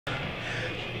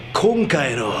今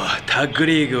回のタッグ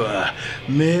リーグは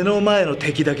目の前の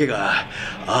敵だけが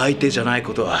相手じゃない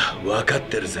ことは分かっ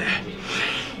てるぜ。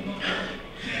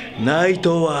内藤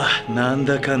はなん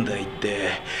だかんだ言って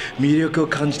魅力を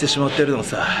感じてしまってるの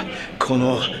さ、こ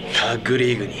のタッグ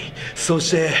リーグに、そ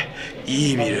して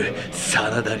イービル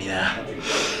真田にな。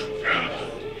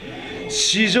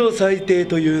史上最低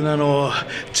という名の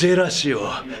ジェラシーを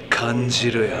感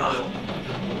じるよ。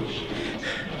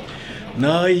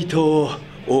内藤、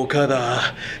岡田、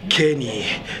ケニー、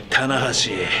棚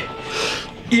橋、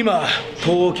今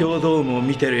東京ドームを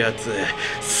見てるやつ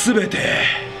全て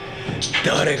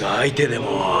誰が相手で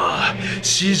も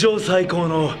史上最高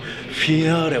のフィ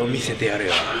ナーレを見せてやる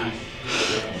よ。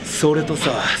それと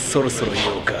さ、そろそろ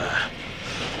言おうか。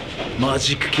マ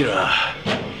ジックキラ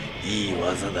ー、いい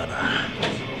技だな。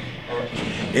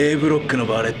A ブロックの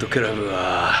バレットクラブ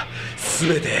は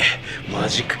全てマ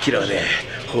ジックキラーで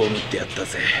葬ってやった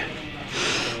ぜ。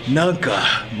なんか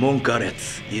文句あるや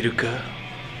ついるか？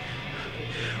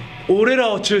俺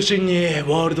らを中心に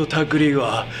ワールドタッグリーグ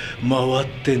は回っ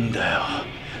てんだよ。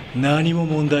何も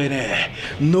問題ね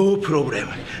え。ノープロブレ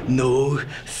ム、ノー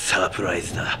サプライ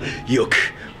ズだ。よく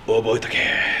覚えとけ。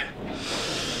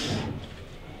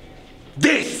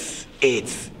This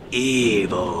is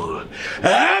evil.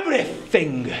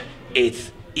 Everything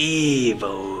is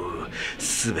evil.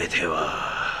 すべて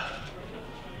は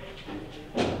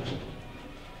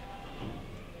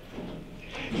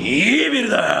イービル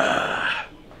だ。